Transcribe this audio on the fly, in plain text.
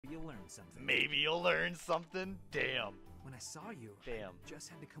you'll learn something. Maybe you'll learn something? Damn. When I saw you, Damn. I just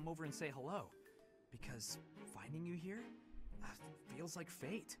had to come over and say hello. Because finding you here feels like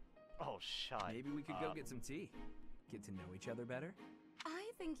fate. Oh, shut Maybe we could go up. get some tea. Get to know each other better. I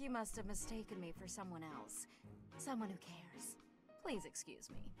think you must have mistaken me for someone else. Someone who cares. Please excuse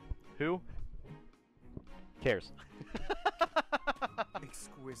me. Who? Cares.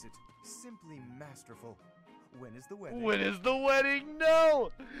 Exquisite. Simply masterful. When is the wedding? When is the wedding?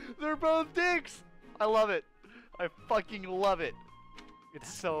 No! They're both dicks! I love it. I fucking love it. It's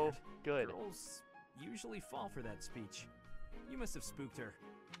That's so weird. good. Girls usually fall for that speech. You must have spooked her.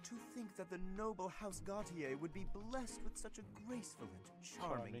 To think that the noble House Gautier would be blessed with such a graceful and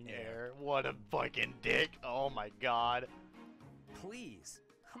charming heir. What a fucking dick. Oh my god. Please.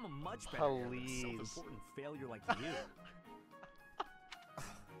 I'm a much better heir than a Please. self-important failure like you.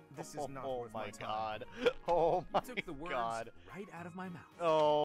 This is not Oh worth my my time. god. Oh my You took the words god. right out of my mouth. Oh.